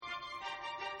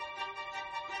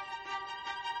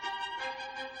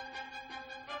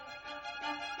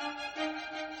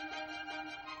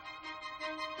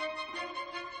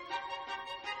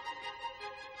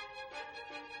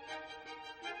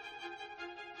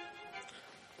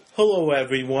Hello,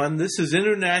 everyone. This is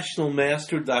International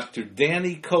Master Dr.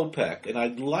 Danny Kopek, and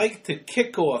I'd like to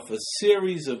kick off a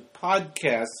series of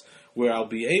podcasts where I'll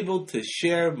be able to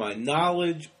share my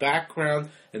knowledge, background,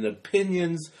 and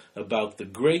opinions about the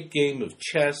great game of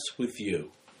chess with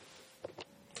you.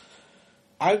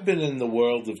 I've been in the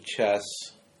world of chess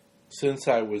since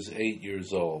I was 8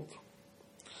 years old.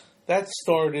 That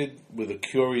started with a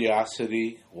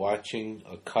curiosity, watching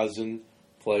a cousin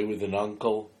play with an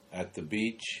uncle at the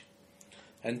beach,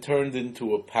 and turned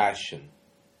into a passion.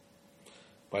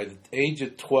 By the age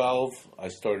of 12, I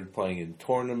started playing in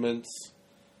tournaments.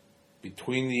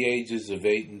 Between the ages of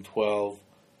 8 and 12,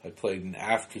 I played in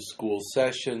after-school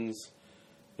sessions.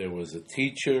 There was a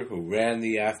teacher who ran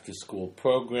the after-school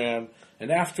program, and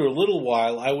after a little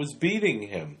while, I was beating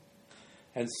him.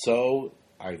 And so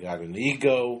I got an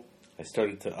ego. I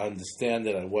started to understand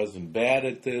that I wasn't bad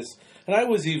at this, and I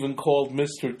was even called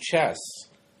Mr. Chess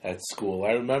at school.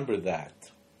 I remember that,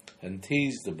 and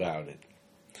teased about it.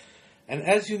 And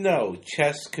as you know,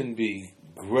 chess can be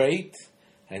great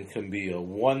and can be a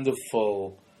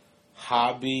wonderful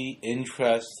hobby,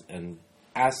 interest, and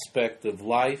aspect of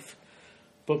life.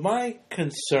 But my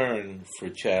concern for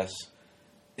chess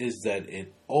is that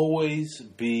it always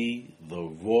be the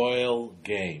royal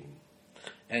game.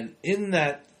 And in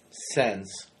that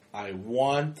sense, I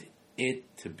want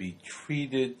it to be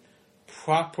treated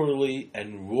properly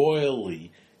and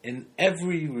royally in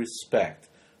every respect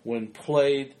when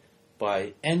played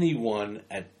by anyone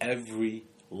at every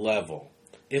level,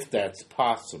 if that's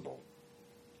possible.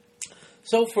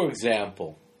 So, for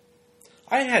example,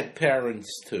 I had parents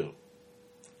too,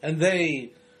 and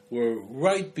they were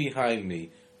right behind me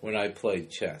when I played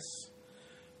chess.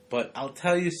 But I'll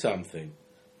tell you something,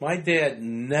 my dad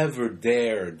never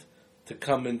dared to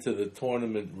come into the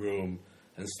tournament room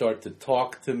and start to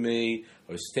talk to me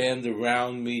or stand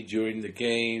around me during the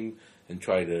game and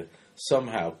try to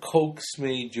somehow coax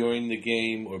me during the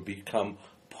game or become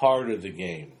part of the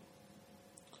game.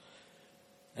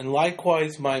 And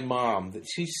likewise my mom, that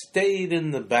she stayed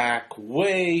in the back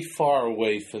way far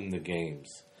away from the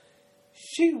games.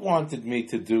 She wanted me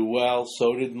to do well,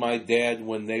 so did my dad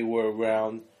when they were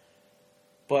around.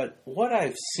 But what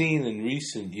I've seen in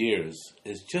recent years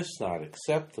is just not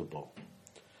acceptable.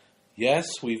 Yes,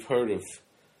 we've heard of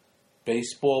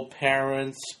baseball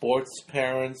parents, sports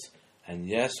parents, and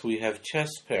yes, we have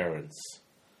chess parents.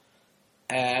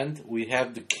 And we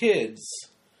have the kids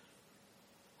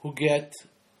who get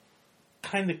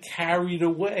kind of carried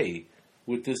away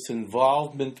with this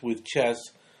involvement with chess,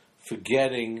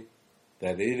 forgetting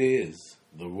that it is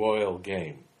the royal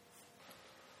game.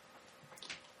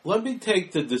 Let me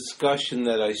take the discussion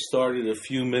that I started a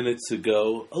few minutes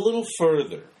ago a little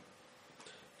further.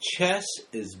 Chess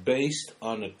is based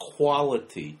on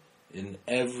equality in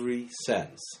every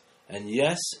sense. And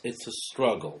yes, it's a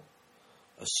struggle.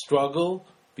 A struggle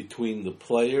between the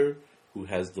player who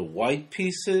has the white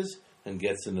pieces and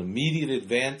gets an immediate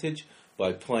advantage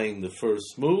by playing the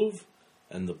first move,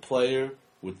 and the player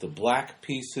with the black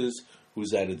pieces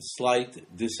who's at a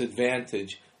slight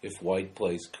disadvantage if white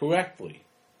plays correctly.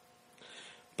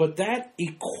 But that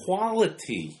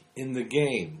equality in the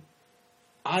game,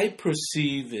 I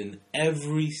perceive in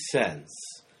every sense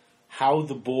how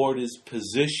the board is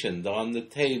positioned on the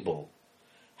table,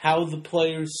 how the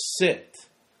players sit,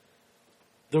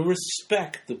 the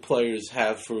respect the players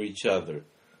have for each other,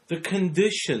 the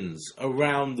conditions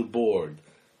around the board,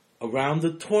 around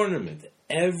the tournament.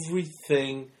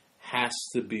 Everything has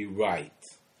to be right.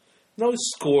 No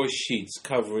score sheets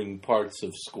covering parts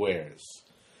of squares.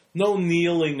 No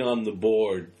kneeling on the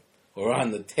board or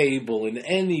on the table in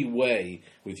any way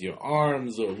with your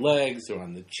arms or legs or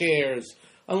on the chairs.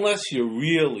 Unless you're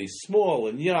really small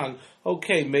and young,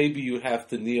 okay, maybe you have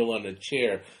to kneel on a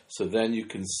chair so then you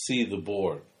can see the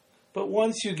board. But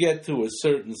once you get to a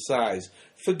certain size,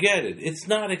 forget it. It's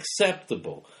not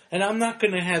acceptable. And I'm not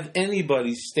going to have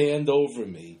anybody stand over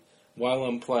me while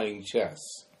I'm playing chess.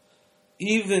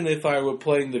 Even if I were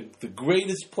playing the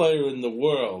greatest player in the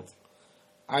world,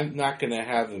 I'm not going to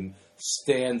have him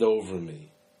stand over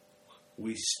me.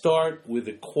 We start with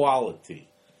equality.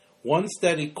 Once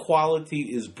that equality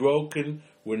is broken,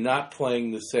 we're not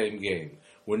playing the same game.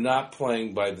 We're not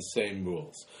playing by the same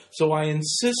rules. So I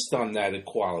insist on that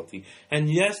equality. And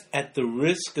yes, at the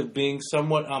risk of being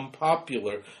somewhat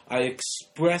unpopular, I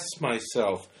express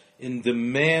myself in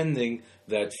demanding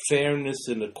that fairness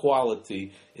and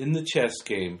equality in the chess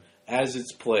game as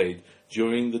it's played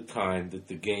during the time that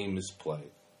the game is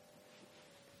played.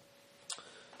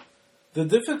 The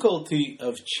difficulty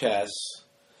of chess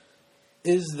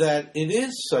is that it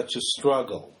is such a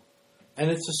struggle. And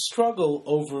it's a struggle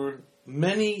over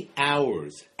many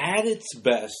hours. At its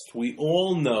best, we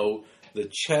all know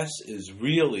that chess is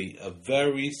really a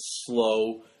very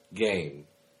slow game.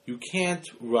 You can't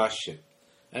rush it.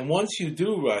 And once you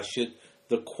do rush it,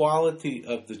 the quality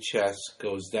of the chess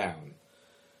goes down.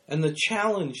 And the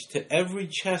challenge to every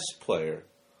chess player,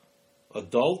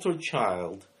 adult or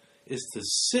child, is to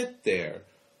sit there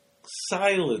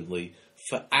silently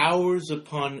for hours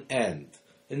upon end.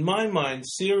 In my mind,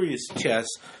 serious chess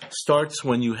starts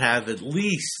when you have at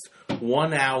least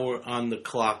 1 hour on the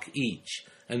clock each,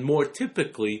 and more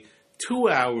typically 2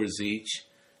 hours each,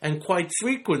 and quite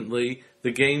frequently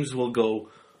the games will go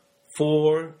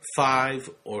 4, 5,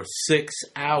 or 6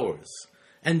 hours.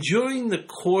 And during the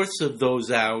course of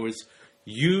those hours,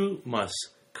 you must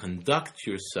conduct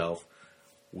yourself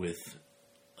with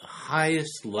the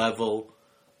highest level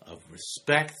of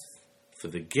respect for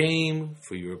the game,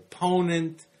 for your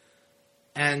opponent,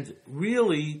 and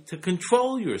really to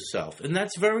control yourself. And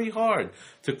that's very hard,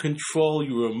 to control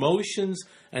your emotions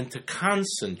and to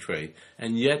concentrate,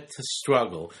 and yet to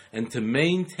struggle, and to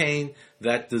maintain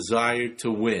that desire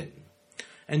to win.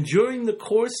 And during the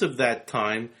course of that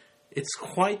time, it's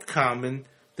quite common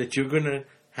that you're going to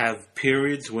have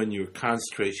periods when your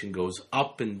concentration goes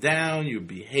up and down, your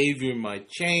behavior might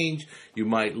change, you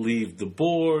might leave the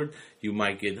board, you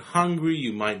might get hungry,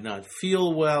 you might not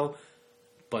feel well,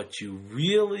 but you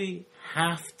really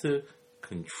have to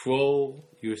control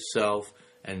yourself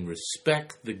and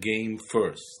respect the game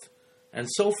first. And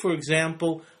so, for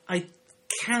example, I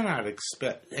cannot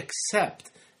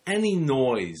accept any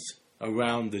noise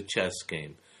around the chess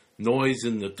game. Noise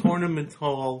in the tournament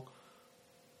hall,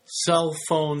 cell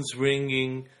phones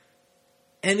ringing,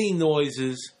 any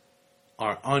noises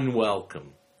are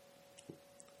unwelcome.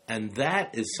 And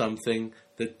that is something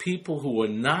that people who are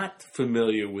not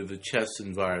familiar with the chess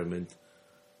environment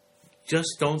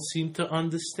just don't seem to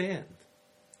understand.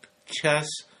 Chess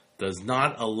does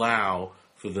not allow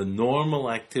for the normal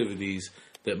activities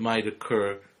that might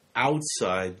occur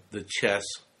outside the chess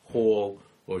hall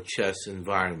or chess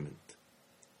environment.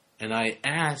 And I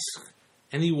ask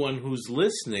anyone who's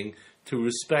listening to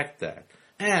respect that.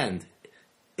 And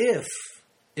if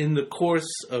in the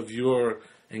course of your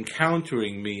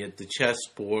encountering me at the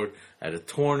chessboard, at a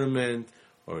tournament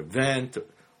or event,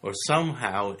 or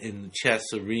somehow in the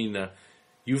chess arena,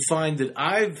 you find that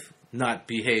I've not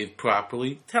behaved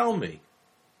properly, tell me.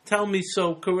 Tell me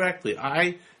so correctly.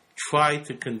 I try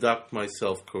to conduct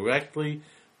myself correctly,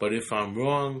 but if I'm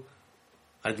wrong,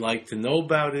 I'd like to know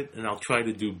about it, and I'll try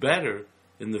to do better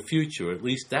in the future. At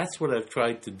least that's what I've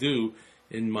tried to do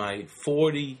in my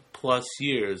 40-plus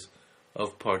years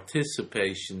of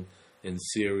participation in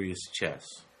serious chess.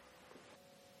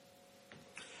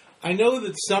 I know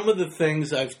that some of the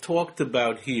things I've talked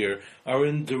about here are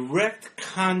in direct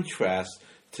contrast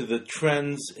to the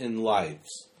trends in life.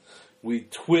 We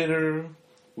Twitter,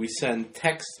 we send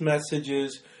text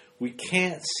messages, we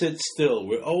can't sit still.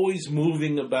 We're always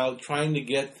moving about, trying to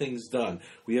get things done.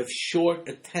 We have short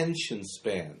attention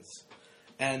spans.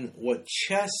 And what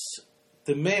chess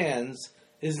demands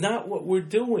is not what we're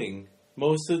doing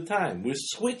most of the time. We're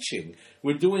switching.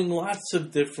 We're doing lots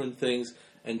of different things,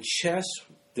 and chess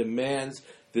demands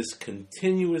this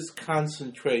continuous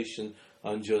concentration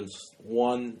on just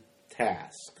one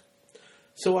task.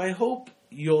 So I hope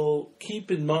you'll keep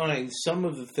in mind some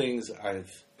of the things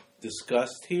I've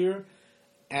discussed here,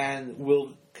 and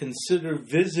will consider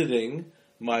visiting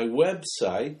my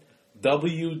website,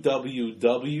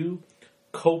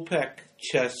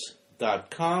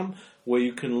 www.kopechchess.com, where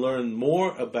you can learn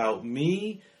more about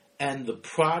me and the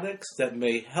products that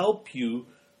may help you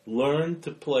learn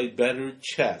to play better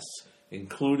chess,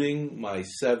 including my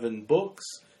 7 books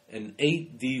and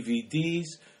 8 DVDs,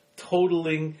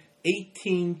 totaling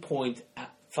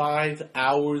 18.5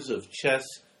 hours of chess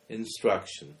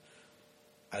instruction.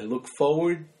 I look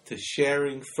forward to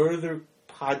sharing further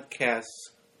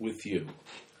podcasts with you.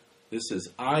 This is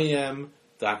I am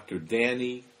Dr.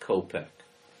 Danny Kopech.